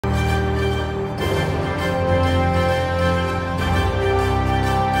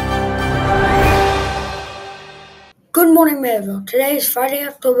Good morning, Mayville. Today is Friday,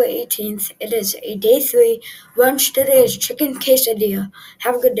 October 18th. It is a day 3. Lunch today is chicken quesadilla.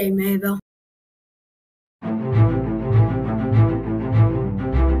 Have a good day, Mayville.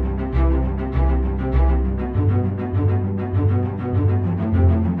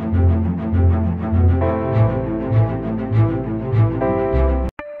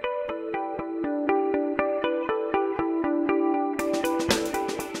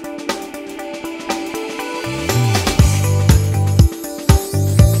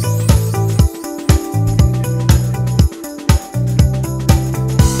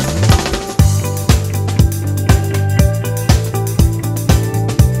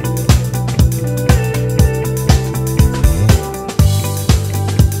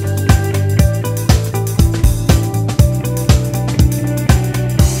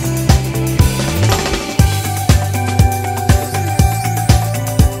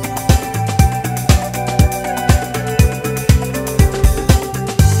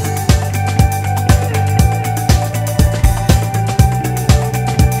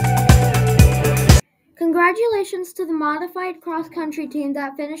 Congratulations to the modified cross-country team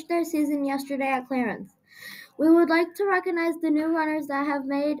that finished their season yesterday at Clarence. We would like to recognize the new runners that have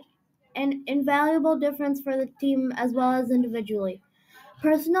made an invaluable difference for the team as well as individually.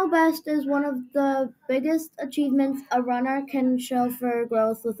 Personal best is one of the biggest achievements a runner can show for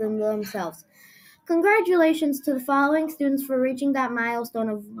growth within themselves. Congratulations to the following students for reaching that milestone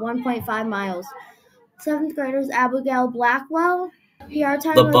of 1.5 miles. 7th graders Abigail Blackwell, PR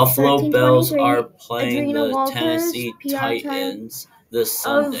time The of Buffalo Bills 13:23. are playing Adrena the Walters, Tennessee PR time Titans this of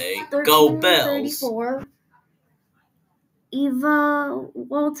Sunday. Go Bills! 13:34. Eva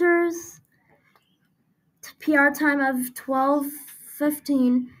Walters, PR time of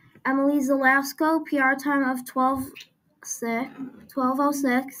 12:15. Emily Zelasco, PR time of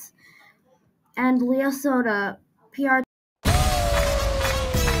 12:06. And Leah Soda, PR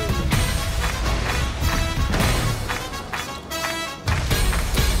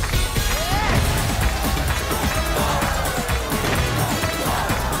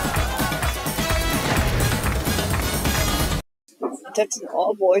Attention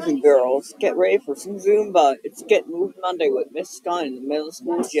all boys and girls, get ready for some Zumba. It's Get Moved Monday with Miss Scott in the middle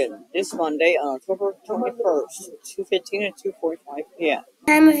school gym. This Monday on October 21st, 2:15 and 2:45 p.m.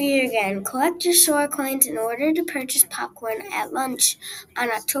 Time of year again. Collect your SOAR coins in order to purchase popcorn at lunch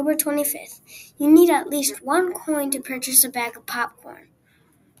on October 25th. You need at least one coin to purchase a bag of popcorn.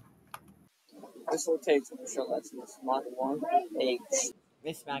 This will take special lessons. Mod 1, eggs.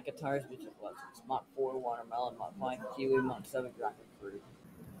 Miss McIntyre's music lessons. Mod 4, watermelon. Mod 5, kiwi. Mod 7, dragon fruit.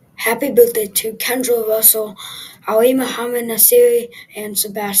 Happy birthday to Kendra Russell, Ali Muhammad Nasiri, and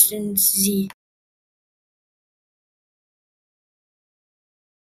Sebastian Z.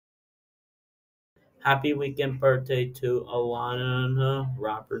 Happy weekend birthday to Alana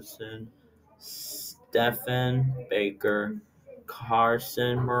Robertson, Stephen Baker,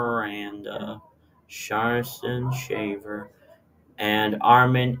 Carson Miranda, Sharson Shaver, and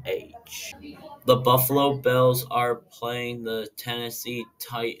Armin H. The Buffalo Bills are playing the Tennessee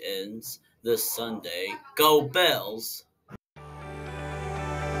Titans this Sunday. Go Bills!